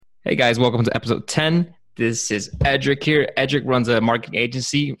Hey guys, welcome to episode 10. This is Edric here. Edric runs a marketing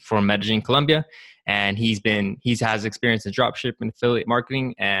agency for Medellin, Colombia, and he has experience in dropshipping, affiliate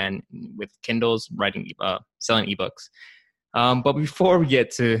marketing, and with Kindles, selling ebooks. But before we get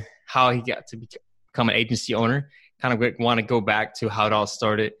to how he got to become an agency owner, kind of want to go back to how it all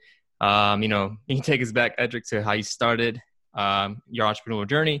started. You can take us back, Edric, to how you started your entrepreneurial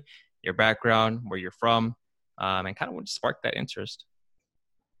journey, your background, where you're from, and kind of what sparked that interest.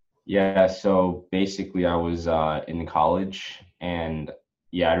 Yeah, so basically I was in college and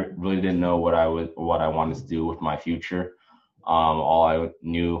I really didn't know what I wanted to do with my future. All I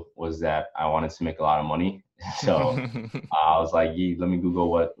knew was that I wanted to make a lot of money. So I was like, let me Google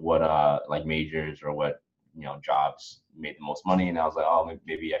what like majors or what jobs made the most money, and I was like, oh,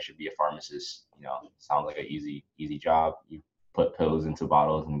 maybe I should be a pharmacist. Sounds like an easy job. You put pills into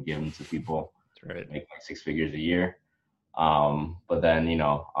bottles and give them to people. That's right. Make like six figures a year. But then,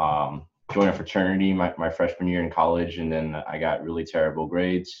 joined a fraternity my freshman year in college, and then I got really terrible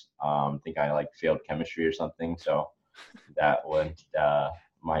grades. I think I like failed chemistry or something. So that went,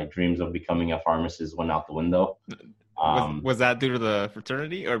 my dreams of becoming a pharmacist went out the window. Was that due to the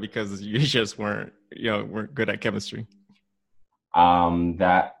fraternity or because you just weren't good at chemistry?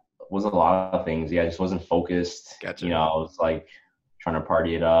 That was a lot of things. Yeah, I just wasn't focused. Gotcha. I was like trying to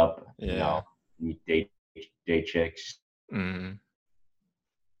party it up, Yeah. meet date chicks. Mm.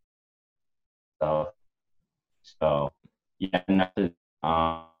 So yeah, and after,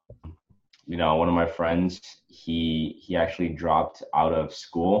 one of my friends, he actually dropped out of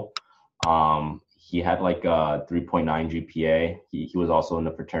school. He had like a 3.9 GPA. He was also in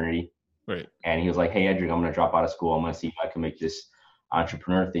the fraternity. Right. And he was like, hey, Edric, I'm going to drop out of school. I'm going to see if I can make this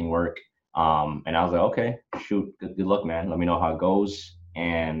entrepreneur thing work. And I was like, okay, shoot, good luck, man. Let me know how it goes.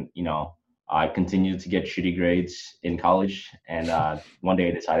 And, I continued to get shitty grades in college. And one day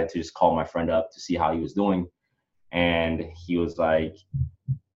I decided to just call my friend up to see how he was doing. And he was like,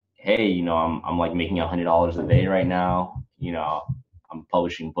 hey, I'm like making $100 a day right now. I'm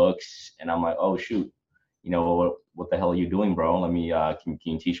publishing books. And I'm like, oh, shoot, what the hell are you doing, bro? Let me, can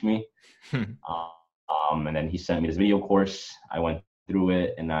you teach me? And then he sent me this video course. I went through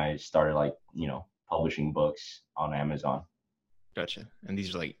it and I started publishing books on Amazon. Gotcha. And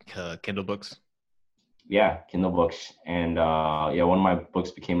these are like Kindle books? Yeah, Kindle books. And one of my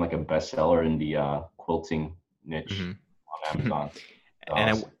books became like a bestseller in the quilting niche on Amazon. So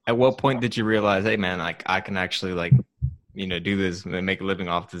and at what point did you realize, hey man, like I can actually do this and make a living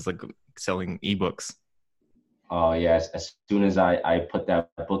off this, like selling ebooks? Oh yes. As soon as I put that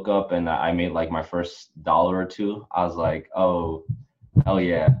book up and I made like my first $1 or $2, I was like, oh, hell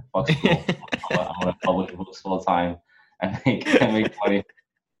yeah, fuck school. I'm gonna publish books full time and make money.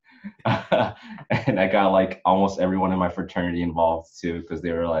 And I got like almost everyone in my fraternity involved too, because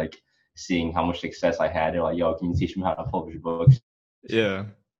they were like seeing how much success I had. They're like, yo, can you teach me how to publish books? Yeah.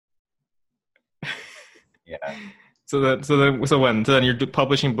 Yeah. So then you're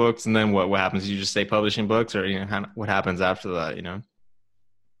publishing books, and then what happens? You just stay publishing books, or what happens after that?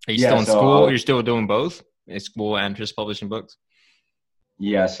 Are you still in school? You're still doing both, in school and just publishing books?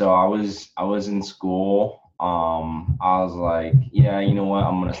 Yeah. So I was in school. I was like, yeah, you know what?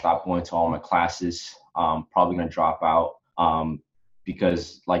 I'm gonna stop going to all my classes. Probably gonna drop out.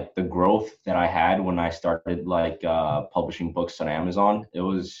 Because like the growth that I had when I started publishing books on Amazon, it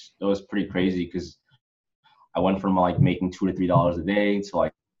was pretty crazy, because I went from like making $2 to $3 a day to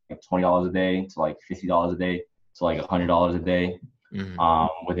like $20 a day to like $50 a day to like $100 a day,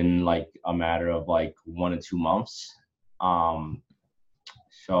 within like a matter of like 1 to 2 months.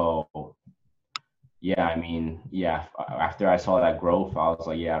 So yeah, I mean, yeah, after I saw that growth, I was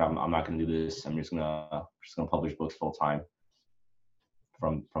like, yeah, I'm not gonna do this. I'm just gonna publish books full time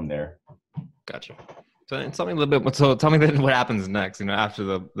from there. Gotcha. So tell me a little bit. So tell me then what happens next, after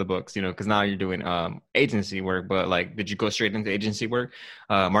the books, because now you're doing agency work. But like, did you go straight into agency work,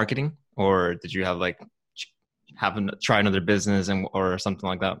 marketing, or did you have try another business or something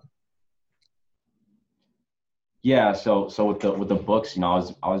like that? Yeah. So with the books, I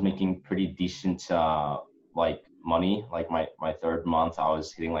was making pretty decent money. Like my third month, I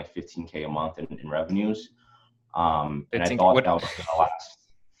was hitting like 15K a month in revenues. And I thought that was gonna last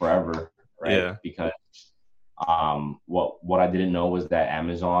forever, right? Yeah. Because what I didn't know was that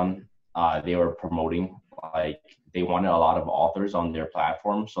Amazon, they were promoting, like they wanted a lot of authors on their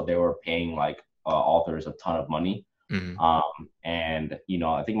platform, so they were paying authors a ton of money. And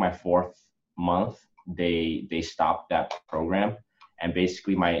I think my fourth month they stopped that program, and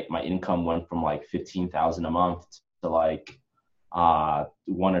basically my income went from like 15,000 a month to like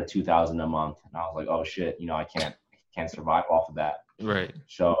 1 or 2,000 a month, and I was like, oh shit, I can't survive off of that. Right.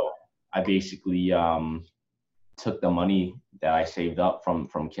 So I basically took the money that I saved up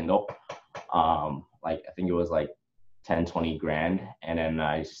from Kindle. Like I think it was like 10, 20 grand. And then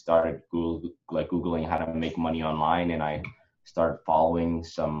I started Googling how to make money online. And I started following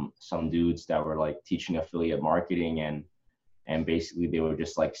some dudes that were like teaching affiliate marketing, and basically they were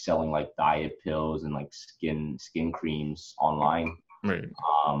just like selling like diet pills and like skin creams online. Right.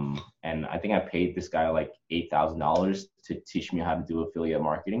 And I think I paid this guy like $8,000 to teach me how to do affiliate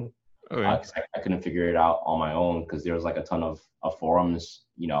marketing. Okay. 'Cause I couldn't figure it out on my own, because there was like a ton of forums,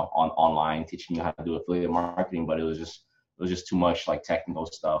 online teaching you how to do affiliate marketing, but it was just too much like technical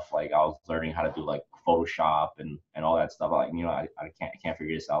stuff. Like I was learning how to do like Photoshop and all that stuff. Like, I can't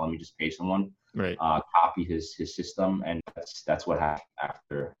figure this out. Let me just pay someone, Right. Copy his system, and that's what happened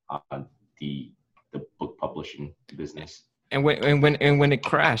after the book publishing business. And when it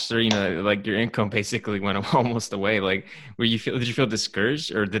crashed, or like your income basically went almost away, like did you feel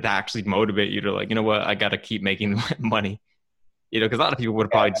discouraged, or did that actually motivate you to like, you know what, I got to keep making money? Because a lot of people would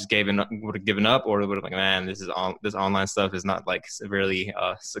have probably just given up, or would have like, man, this online stuff is not like severely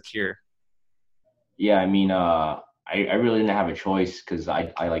secure. Yeah, I mean, I really didn't have a choice, because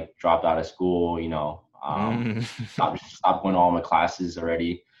I like dropped out of school, stopped going to all my classes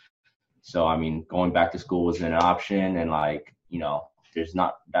already. So, I mean, going back to school wasn't an option, and like, there's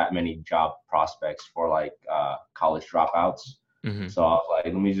not that many job prospects for like college dropouts. Mm-hmm. So I was like,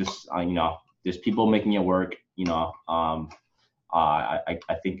 let me just, there's people making it work, I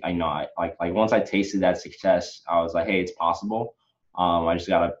think like once I tasted that success, I was like, hey, it's possible. I just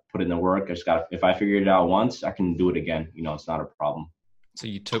gotta put in the work. If I figure it out once, I can do it again. It's not a problem. So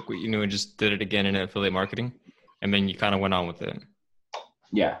you took what you knew and just did it again in affiliate marketing, and then you kind of went on with it.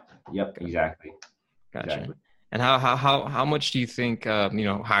 Yeah. Yep. Exactly. Gotcha. Exactly. And how much do you think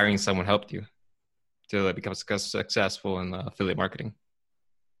hiring someone helped you to become successful in affiliate marketing?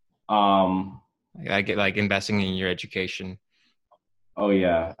 I get like investing in your education. Oh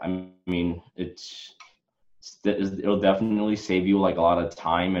yeah, I mean it'll definitely save you like a lot of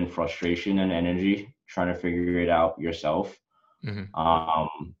time and frustration and energy trying to figure it out yourself. Mm-hmm.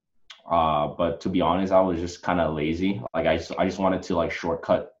 But to be honest, I was just kind of lazy. Like I just wanted to like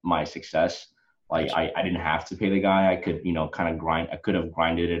shortcut my success. Like I didn't have to pay the guy. I could kind of I could have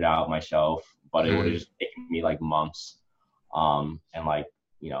grinded it out myself, but it would have just taken me like months. And like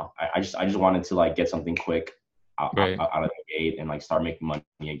I just wanted to like get something quick out of the gate and like start making money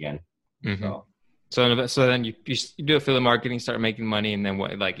again. Mm-hmm. So then you do affiliate marketing, start making money, and then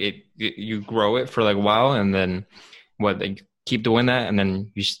what? Like you grow it for like a while, and then what? Like keep doing that, and then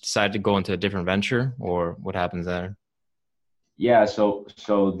you decide to go into a different venture, or what happens there? Yeah. So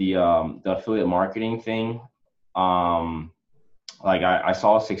the affiliate marketing thing, like I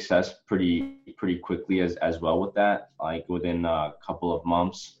saw success pretty quickly as well with that, like within a couple of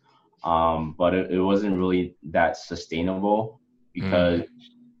months. But it wasn't really that sustainable, because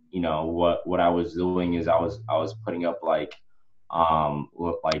what I was doing is I was putting up like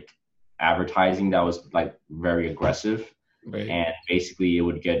advertising that was like very aggressive. Right. And basically it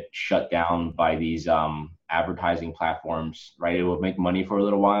would get shut down by these advertising platforms, right? It would make money for a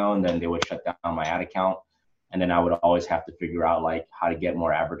little while, and then they would shut down my ad account. And then I would always have to figure out like how to get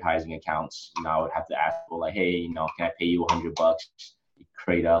more advertising accounts. I would have to ask people like, hey, can I pay you $100?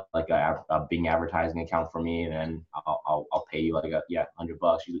 Create a Bing advertising account for me, and then I'll pay you like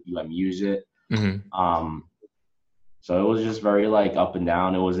 $100. You let me use it. Mm-hmm. So it was just very like up and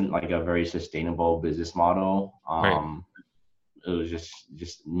down. It wasn't like a very sustainable business model. Right. It was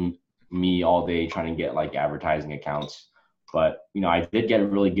just me all day trying to get like advertising accounts. But I did get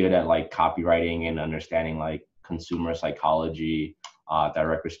really good at like copywriting and understanding like consumer psychology,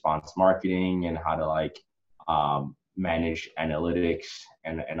 direct response marketing, and how to like manage analytics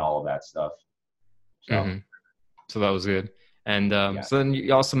and all of that stuff. So, So that was good. And so then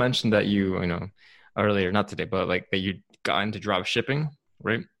you also mentioned that you earlier, not today, but like that you got into drop shipping,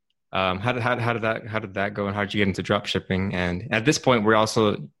 right? How did that go, and how did you get into drop shipping? And at this point, you're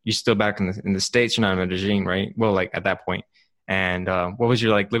still back in the States. You're not in Medellin, right? Well, like at that point. And what was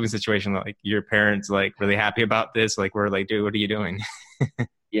your like living situation? Like your parents like really happy about this? Like we're like, dude, what are you doing?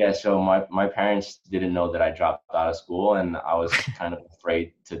 Yeah, so my parents didn't know that I dropped out of school, and I was kind of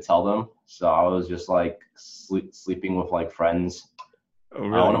afraid to tell them. So I was just like sleeping with like friends. Oh,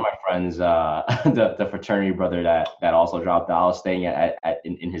 really? One of my friends, the fraternity brother that also dropped out, I was staying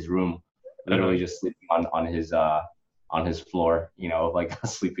in his room, literally just sleeping on his floor, like a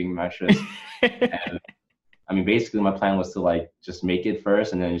sleeping mattress. And I mean, basically my plan was to like just make it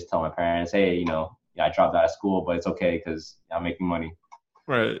first, and then just tell my parents, hey, I dropped out of school, but it's okay because I'm making money.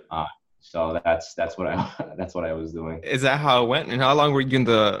 Right. So that's what I that's what I was doing. Is that how it went? And how long were you in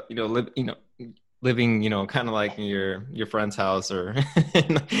the, living, kind of like in your friend's house, or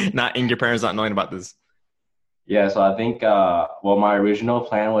not in your parents not knowing about this? Yeah, so I think well, my original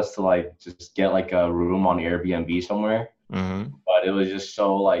plan was to like just get like a room on Airbnb somewhere, Mm-hmm. but it was just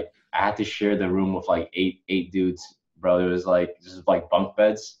so like I had to share the room with like eight dudes, bro. It was like just like bunk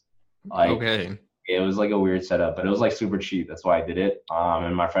beds. Like Okay. it was like a weird setup, but it was like super cheap. That's why I did it.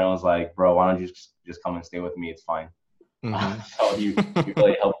 And my friend was like, "Bro, why don't you just come and stay with me? It's fine." So you Mm-hmm.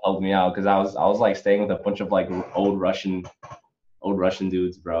 really helped me out because I was like staying with a bunch of like old Russian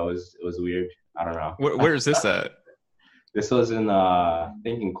dudes, bro. It was weird. I don't know. Where is this at? This was in I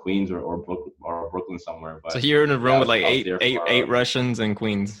think in Queens or Brooklyn somewhere, So but you're in a yeah, room with like I was eight, there eight, for eight Russians and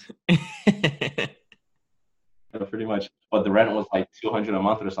Queens. pretty much. But the rent was like 200 a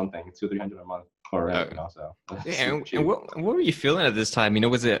month or something, 300 a month for rent, Uh, so yeah, super and cheap. what were you feeling at this time?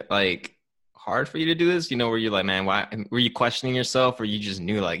 Was it like hard for you to do this? Were you like, man, why were you questioning yourself, or you just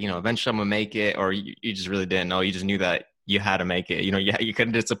knew like, eventually I'm gonna make it, or you just really didn't know? You just knew that you had to make it. You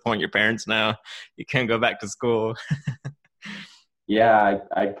couldn't disappoint your parents now. You can't go back to school. Yeah,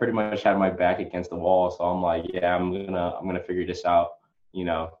 I pretty much had my back against the wall, so I'm like, yeah, I'm gonna figure this out,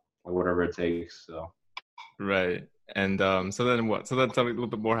 like whatever it takes. So Right. And so then what? So then tell me a little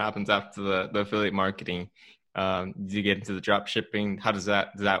bit more happens after the affiliate marketing. Did you get into the drop shipping? How does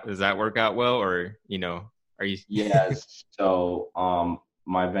that work out well, or are you? yes, so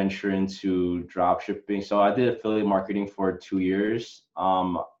my venture into drop shipping. So I did affiliate marketing for 2 years.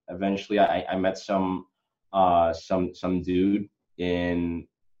 Eventually I met some dude in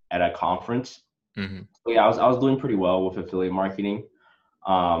at a conference. Mhm. So yeah, I was doing pretty well with affiliate marketing.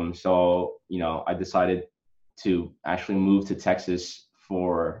 So I decided to actually move to Texas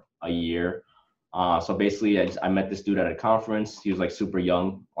for a year. So basically, I met this dude at a conference. He was like super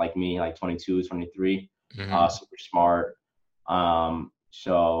young, like me, like 22, 23, Mhm. super smart.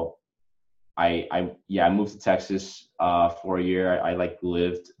 So I moved to Texas for a year. I like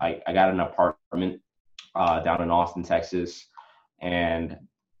lived. I got an apartment down in Austin, Texas, and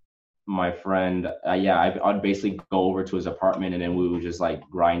my friend, I'd basically go over to his apartment and then we would just like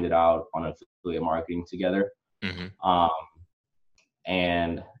grind it out on affiliate marketing together. Mhm. Um,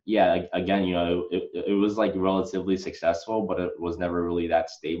 and yeah, again, it was like relatively successful, but it was never really that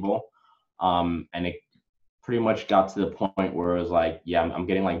stable. And it pretty much got to the point where it was like, yeah, I'm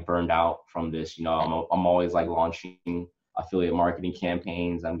getting like burned out from this. I'm always like launching affiliate marketing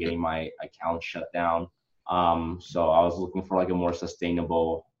campaigns. I'm getting my account shut down. So I was looking for like a more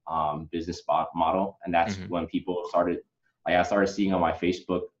sustainable business model, and that's Mhm. when people started. Like I started seeing on my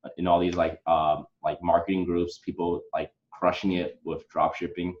Facebook in all these like marketing groups, people like crushing it with drop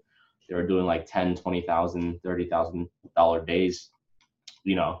shipping. They were doing like 10, 20,000, $30,000 days,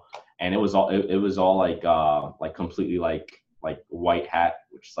 you know, and it was all like completely like white hat,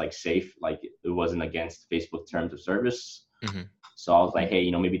 which is like safe, like it wasn't against Facebook terms of service. Mhm. So I was like, hey,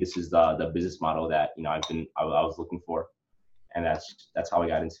 maybe this is the business model that I was looking for, and that's how I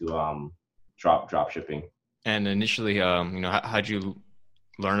got into drop shipping. And initially, how'd you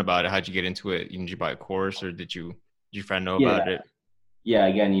learn about it? How'd you get into it? Did you buy a course, or did your friend know Yeah, about it? yeah.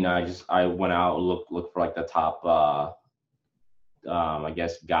 Again, I went out look for like the top I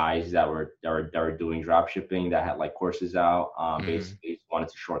guess guys that were doing drop shipping that had like courses out. Mhm. Basically wanted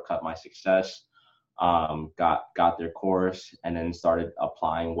to shortcut my success. Got their course and then started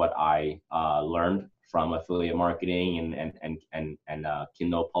applying what I learned from affiliate marketing and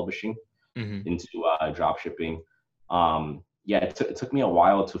Kindle publishing Mhm. into drop shipping. Yeah, it took me a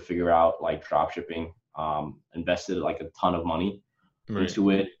while to figure out like drop shipping. Invested like a ton of money Right. into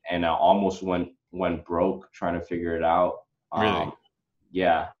it, and I almost went broke trying to figure it out. Um, Really.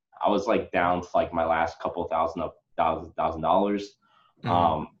 yeah, I was like down to like my last couple thousand dollars. Mhm.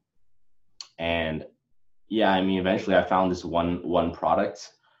 Um, and yeah, I mean, eventually I found this one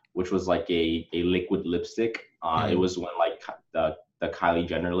product, which was like a liquid lipstick. It Mhm. was when like the Kylie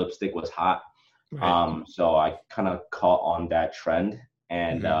Jenner lipstick was hot. Right. So I kind of caught on that trend,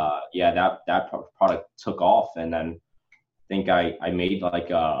 and Mhm. yeah, that product took off, and then I think I made like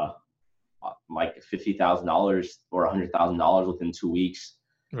 $50,000 or $100,000 within 2 weeks.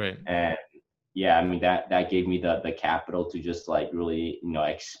 Right. And yeah, I mean that gave me the capital to just like really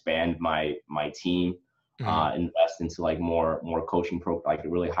expand my team, Mhm. invest into like more coaching like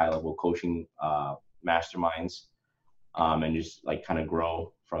really high level coaching masterminds, and just like kind of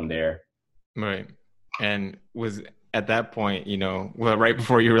grow from there. Right. And was at that point, well, right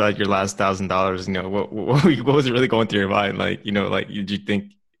before you were like your last $1,000, what was it really going through your mind? Like, like, did you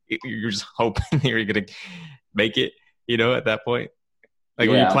think you're just hoping you're gonna make it, at that point? Like,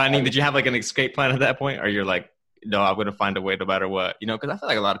 were you Yeah, planning? Did you have like an escape plan at that point, or you're like, no, I'm gonna find a way no matter what? You know, because I feel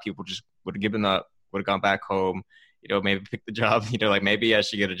like a lot of people just would have given up, would have gone back home. You know, maybe pick the job. You know, like maybe I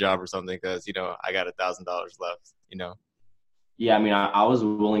should get a job or something because you know I got $1,000 left. You know. yeah. I mean, I was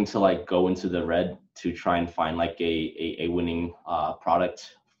willing to like go into the red to try and find like a winning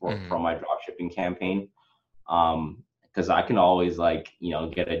product for Mm-hmm. my dropshipping campaign. Because I can always like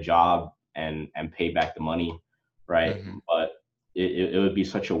get a job and pay back the money, right? Mm-hmm. But it would be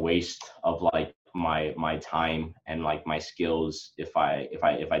such a waste of like my time and like my skills if I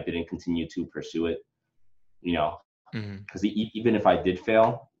didn't continue to pursue it, you know. Mm-hmm. Because even if I did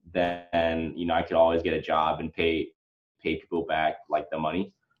fail, then I could always get a job and pay people back like the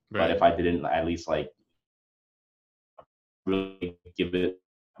money. But Right. if I didn't at least like really give it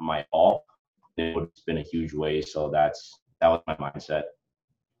my all, it would have been a huge waste. So that was my mindset.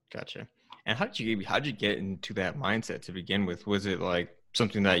 Gotcha. And how'd you get into that mindset to begin with? Was it like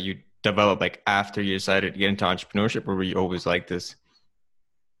something that you developed like after you decided to get into entrepreneurship, or were you always like this?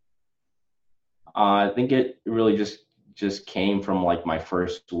 I think it really just came from like my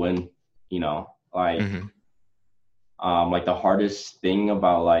first win, you know, Mm-hmm. like the hardest thing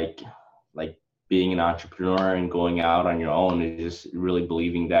about like being an entrepreneur and going out on your own is just really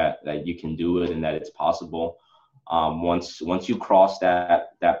believing that you can do it and that it's possible. Once you cross that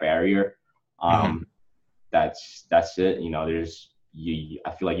barrier, Mm-hmm. um, that's it. There's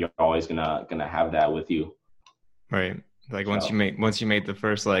I feel like you're always gonna have that with you. Right. Like So once you made the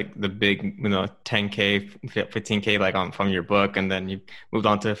first like the big 10K 15K like on from your book, and then you moved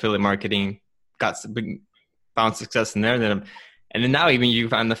on to affiliate marketing, got some big found success in there, and then now even you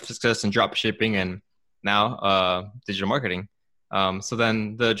found the success in drop shipping and now digital marketing. So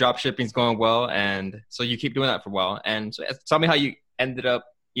then the drop shipping is going well, and so you keep doing that for a while. And so tell me how you ended up,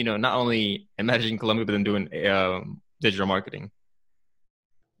 not only in managing Colombia but then doing digital marketing.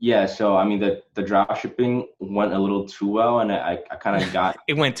 yeah, so I mean the drop shipping went a little too well, and I kind of got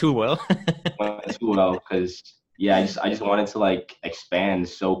It went too well. went too well because yeah, I just wanted to like expand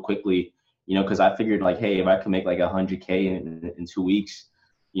so quickly, because I figured like, hey, if I can make like 100K in 2 weeks,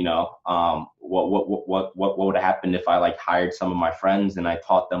 what would have happened if I like hired some of my friends and I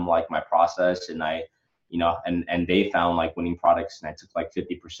taught them like my process and and they found like winning products and I took like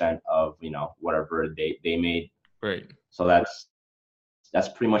 50% of whatever they made. Right. So that's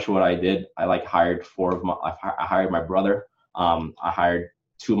pretty much what I did. I like hired I hired my brother. I hired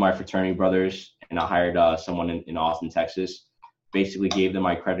two of my fraternity brothers, and I hired someone in Austin, Texas. Basically, gave them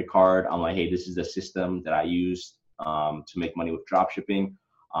my credit card. I'm like, hey, this is the system that I use to make money with drop shipping.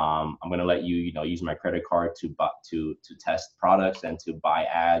 I'm gonna let you, use my credit card to test products and to buy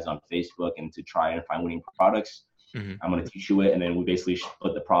ads on Facebook and to try and find winning products. Mm-hmm. I'm gonna teach you it, and then we basically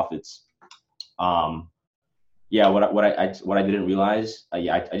split the profits. Um, yeah, what I didn't realize,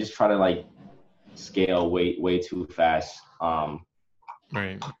 I just try to like scale way too fast.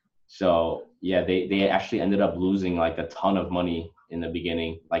 Right. So yeah, they actually ended up losing like a ton of money in the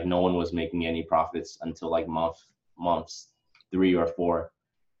beginning. Like no one was making any profits until like months 3 or 4.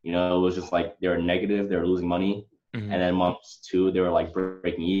 It was just like they were negative, they were losing money, Mm-hmm. and then months 2 they were like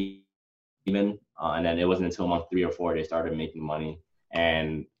breaking even, and then it wasn't until month 3 or 4 they started making money.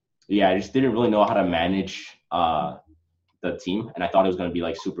 And yeah, I just didn't really know how to manage the team, and I thought it was going to be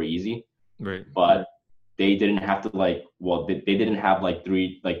like super easy, Right. but they didn't have to they didn't have like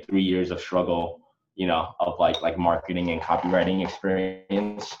 3 years of struggle, of like marketing and copywriting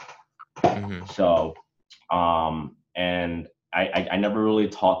experience. Mm-hmm. So and I never really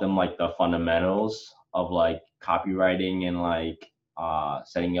taught them like the fundamentals of like copywriting and like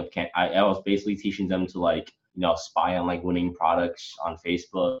setting up I was basically teaching them to like spy on like winning products on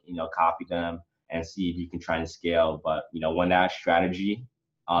Facebook, copy them and see if you can try and scale. But when that strategy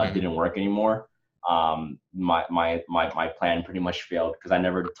Mm-hmm. didn't work anymore, my plan pretty much failed because I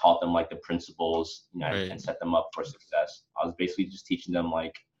never taught them like the principles, Right. and set them up for success. I was basically just teaching them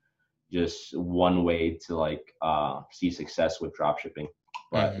like just one way to like see success with dropshipping.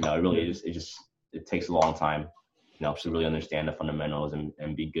 But Mm-hmm. it really it takes a long time, to really understand the fundamentals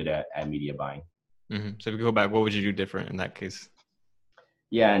and be good at media buying. Mm-hmm. So if we go back, what would you do different in that case?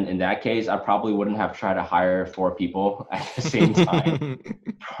 Yeah, and in that case, I probably wouldn't have tried to hire 4 people at the same time.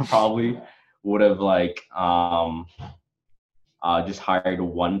 Probably would have like just hired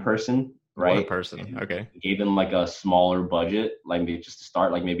one person, One right? person. And Okay. gave them like a smaller budget, like maybe just to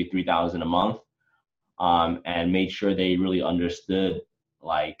start, like maybe 3,000 a month, and made sure they really understood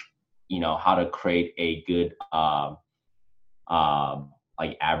like how to create a good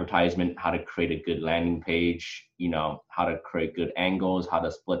like advertisement, how to create a good landing page, how to create good angles, how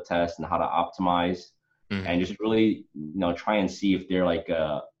to split test, and how to optimize. and just really, try and see if they're like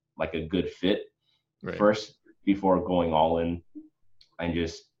a good fit Right. first before going all in and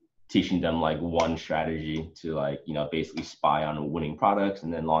just teaching them like one strategy to like, basically spy on winning products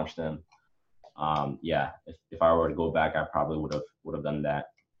and then launch them. If I were to go back, I probably would have done that.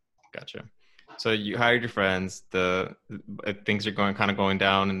 Gotcha. So you hired your friends, things are going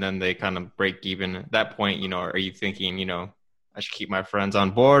down, and then they kind of break even. At that point, are you thinking, I should keep my friends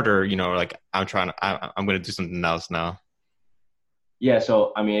on board, or, like I'm going to do something else now? Yeah.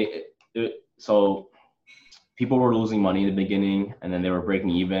 So, I mean, so people were losing money in the beginning, and then they were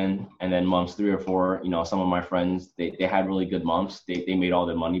breaking even. And then months 3 or 4, some of my friends, they had really good months. They made all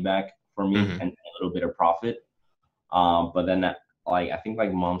their money back for me and a little bit of profit. But then I think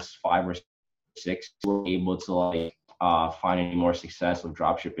like months 5 or 6, we were able to like find any more success with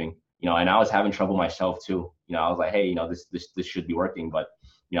drop shipping. And I was having trouble myself too. I was like, hey, this should be working, but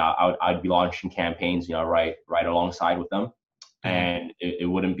I'd be launching campaigns, right alongside with them, and it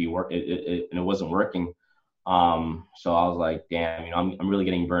wouldn't be and it wasn't working. So I was like, damn, I'm really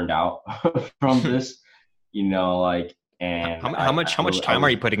getting burned out from this, like, and how much time are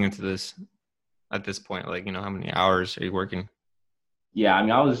you putting into this at this point? Like, how many hours are you working? Yeah, I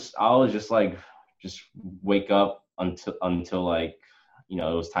mean, I was just wake up until like, it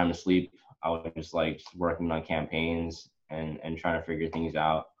was time to sleep. I was just like working on campaigns and trying to figure things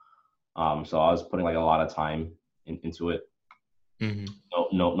out. So I was putting like a lot of time into it.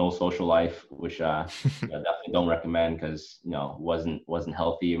 No social life, which definitely don't recommend because wasn't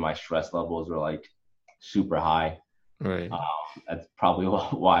healthy. My stress levels were like super high. Right. That's probably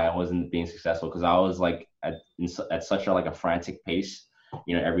why I wasn't being successful, because I was like at such a frantic pace.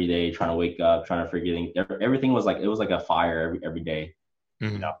 Every day trying to wake up, trying to figure things. Everything was like, it was like a fire every day.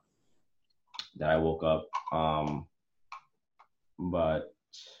 That I woke up. But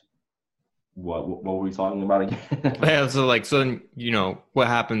what were we talking about again? Yeah, so what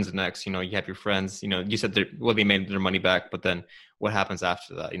happens next? You have your friends. You said they made their money back, but then what happens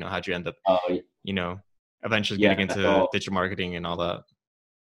after that? How'd you end up? Eventually getting into digital marketing and all that.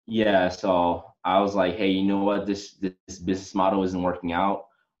 Yeah, so I was like, hey, you know what? This business model isn't working out,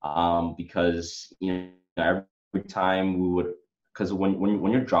 because every time we would, because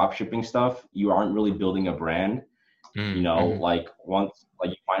when you're drop shipping stuff, you aren't really building a brand. Like once like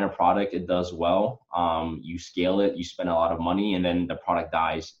you find a product, it does well, you scale it, you spend a lot of money, and then the product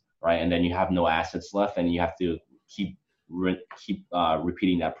dies, right? And then you have no assets left, and you have to keep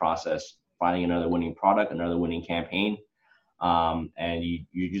repeating that process, finding another winning product, another winning campaign. And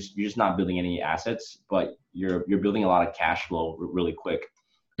you're just not building any assets, but you're building a lot of cash flow really quick,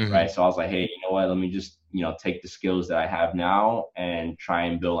 right? So I was like, hey, you know what? Let me just take the skills that I have now and try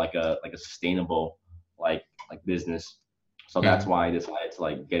and build like a sustainable like business. So that's why I decided to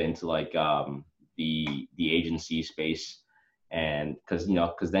like get into like the agency space, and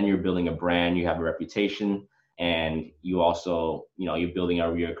because then you're building a brand, you have a reputation, and you also you're building a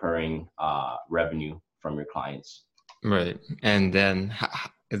reoccurring revenue from your clients. Right. And then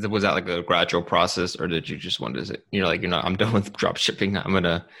was that like a gradual process, or did you just want to say, I'm done with drop shipping, I'm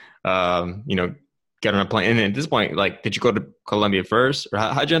gonna get on a plane? And at this point, like, did you go to Colombia first, or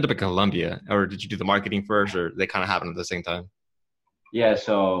how'd you end up in Colombia, or did you do the marketing first, or they kind of happened at the same time? Yeah,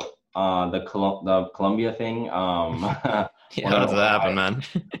 so the Colombia thing, How does that happen, man?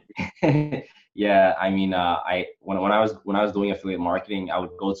 Yeah, I mean, when I was doing affiliate marketing, I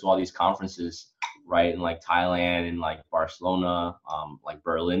would go to all these conferences, right, in like Thailand and like Barcelona, like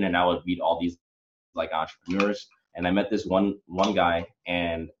Berlin, and I would meet all these like entrepreneurs. And I met this one guy,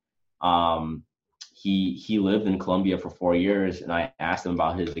 and he lived in Colombia for 4 years, and I asked him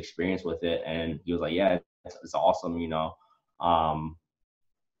about his experience with it, and he was like, yeah, it's awesome, he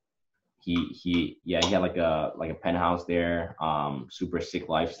had like a penthouse there, super sick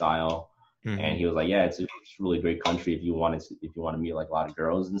lifestyle. And he was like, yeah, it's a really great country if you want to meet like a lot of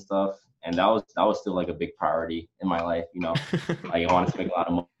girls and stuff. And that was still like a big priority in my life, like I wanted to make a lot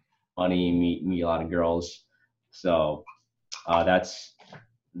of money, meet a lot of girls. So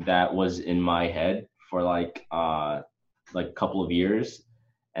that was in my head for like a couple of years.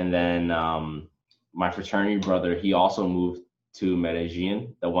 And then my fraternity brother, he also moved to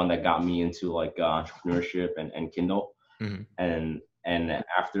Medellin, the one that got me into like entrepreneurship and Kindle. And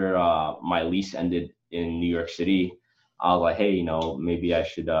after my lease ended in New York City, I was like, hey, maybe I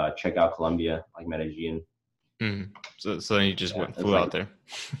should check out Colombia, like Medellin. So then you just flew out there.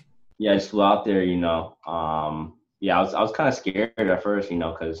 Yeah, I just flew out there. Yeah, I was kind of scared at first,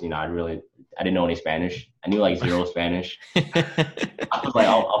 because I didn't know any Spanish. I knew like zero Spanish. I was like,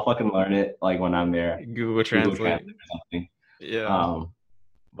 I'll fucking learn it like when I'm there. Google Translate. Or something. Yeah.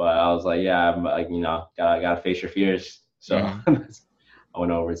 But I was like, yeah, I'm like, gotta face your fears. So Mm-hmm. I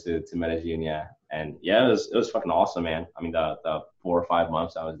went over to Medellin, yeah, and yeah, it was fucking awesome, man. I mean, the 4 or 5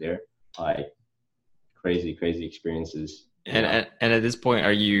 months I was there, like crazy experiences, And at this point,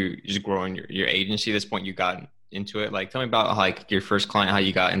 are you just growing your agency? At this point, you got into it. Like, tell me about like your first client, how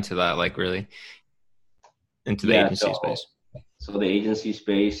you got into that, like really into the Yeah, agency space. so the agency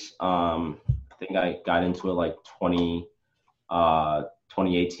space, I think I got into it like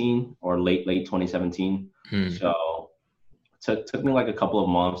 2018 or late 2017. Hmm. So took me like a couple of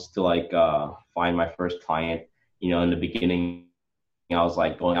months to like find my first client. In the beginning, I was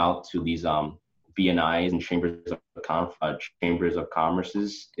like going out to these BNIs and chambers of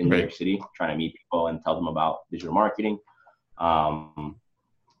commerces in New York Right. City, trying to meet people and tell them about digital marketing. Um,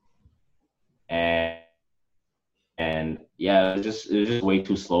 and and yeah, it was just way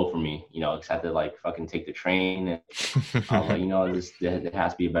too slow for me. Because I had to like fucking take the train, and I was like, there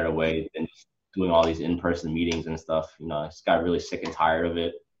has to be a better way than just doing all these in-person meetings and stuff. I just got really sick and tired of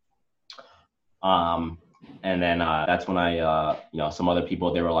it. Um, and then that's when some other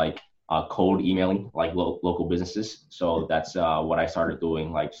people, they were like cold emailing like local businesses. So that's what I started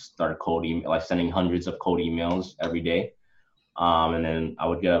doing. Like started cold email, like sending hundreds of cold emails every day. And then I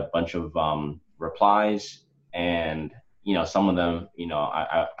would get a bunch of replies, and some of them,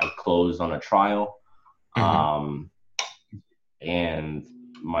 I closed on a trial. Hmm. Um, and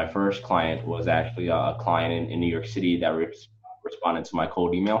my first client was actually a client in New York City that responded to my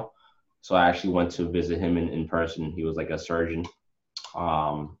cold email. So I actually went to visit him in person. He was like a surgeon.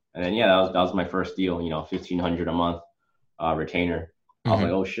 And then yeah, that was my first deal. 1,500 a month retainer. I was like,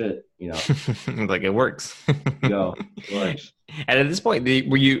 Hmm. oh shit, Like it works. yo, it works. And at this point,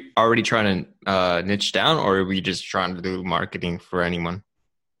 were you already trying to niche down, or were you just trying to do marketing for anyone?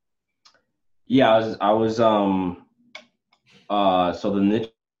 Yeah, so the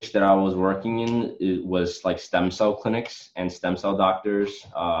niche that I was working in, it was like stem cell clinics and stem cell doctors,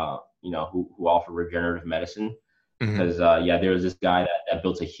 who offer regenerative medicine. Hmm. Because yeah, there was this guy that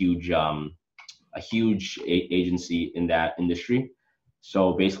built a huge agency in that industry.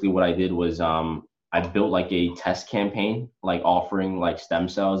 So basically, what I did was I built like a test campaign, like offering like stem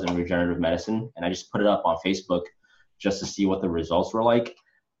cells and regenerative medicine, and I just put it up on Facebook just to see what the results were like.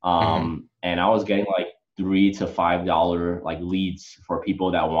 Hmm. And I was getting like $3 to $5 like leads for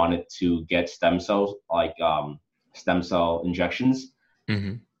people that wanted to get stem cells, like stem cell injections.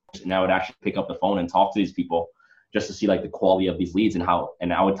 Hmm. And I would actually pick up the phone and talk to these people just to see like the quality of these leads, and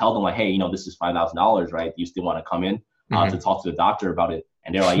I would tell them like, hey, this is $5,000, right? Do you still want to come in to Hmm. talk to the doctor about it?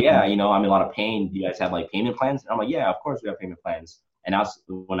 And they're like, yeah, I'm in a lot of pain. Do you guys have like payment plans? And I'm like, yeah, of course we have payment plans. And that's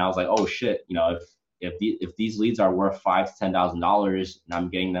when I was like, oh shit, if these leads are worth $5,000 to $10,000 and I'm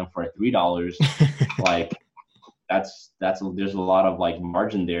getting them for $3, like there's a lot of like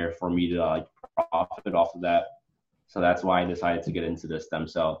margin there for me to like profit off of that. So that's why I decided to get into the stem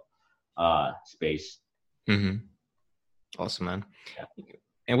cell space. Hmm. Awesome, man.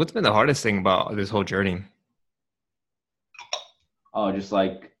 And what's been the hardest thing about this whole journey? Oh, just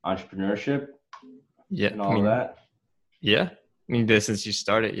like entrepreneurship Yeah, and I all of mean, that. yeah. I mean, since you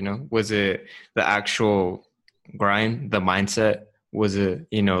started, was it the actual grind, the mindset? Was it,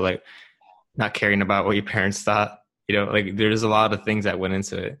 like not caring about what your parents thought? Like there's a lot of things that went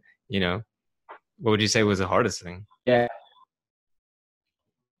into it, you know. What would you say was the hardest thing? Yeah,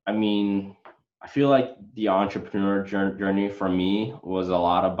 I mean, I feel like the entrepreneur journey for me was a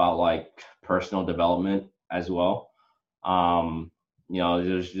lot about like personal development as well. Um,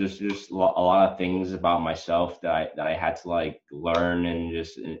 there's just a lot of things about myself that I had to like learn and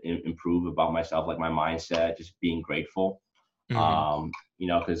just improve about myself, like my mindset, just being grateful. Hmm.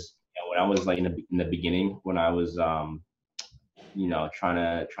 Because when I was like in the beginning, when I was trying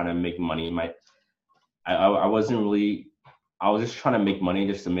to make money, I wasn't really. I was just trying to make money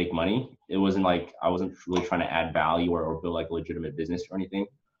just to make money. It wasn't like I wasn't really trying to add value or build like a legitimate business or anything.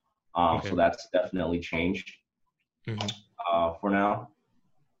 So Okay. that's definitely changed Hmm. for now.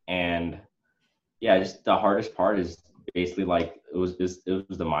 And yeah, just the hardest part is basically like it was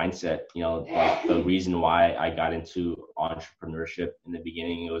the mindset. Like the reason why I got into entrepreneurship in the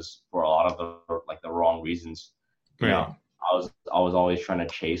beginning, it was for a lot of the wrong reasons. You know, Right. I was always trying to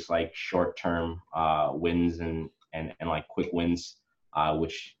chase like short term wins and like quick wins,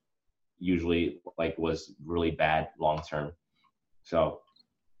 which usually like was really bad long term. So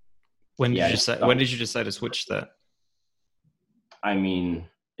yeah, When did you decide to switch that? I mean,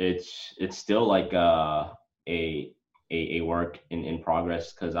 it's still like a a work in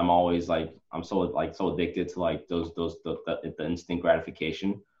progress, because I'm always like I'm so addicted to like the instant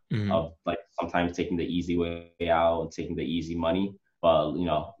gratification Hmm. of like sometimes taking the easy way out and taking the easy money. but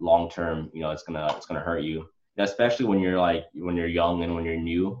long term, it's gonna hurt you, especially when you're young and when you're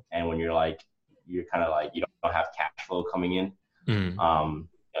new and when you're kind of like you don't have cash flow coming in.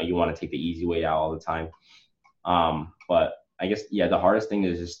 You want to take the easy way out all the time. But I guess, the hardest thing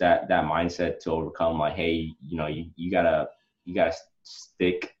is just that mindset to overcome. Like, hey, you gotta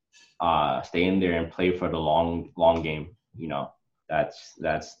stay in there and play for the long game.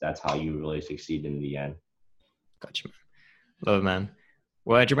 That's how you really succeed in the end. Gotcha, man. Love it, man.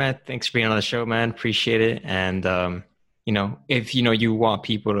 Well, Edric, man, thanks for being on the show, man. Appreciate it. And if you want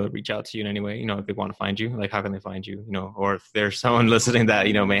people to reach out to you in any way, if they want to find you, like how can they find you? Or if there's someone listening that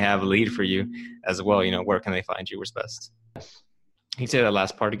may have a lead for you as well, where can they find you? Where's best? Can you say that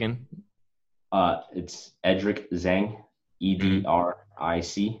last part again? It's Edric Zheng,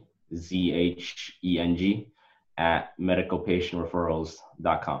 EDRIC ZHENG at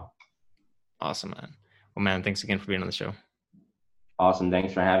medicalpatientreferrals.com. Awesome, man. Well, man, thanks again for being on the show. Awesome.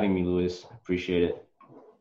 Thanks for having me, Louis. Appreciate it.